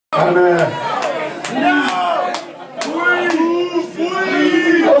And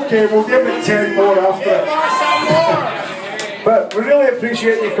okay, we'll give it 10 more after it. But we really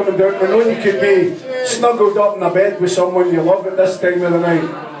appreciate you coming down. We know you could be snuggled up in a bed with someone you love at this time of the night.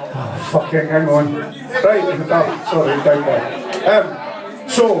 Oh, fucking hang on. Right, sorry, down there.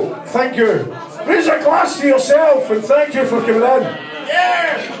 So, thank you. Raise a glass to yourself and thank you for coming in.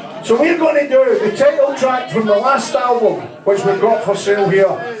 Yeah! So we're going to do the title track from the last album, which we've got for sale here,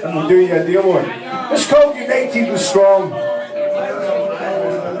 and we'll do you a deal on. It's called United and Strong.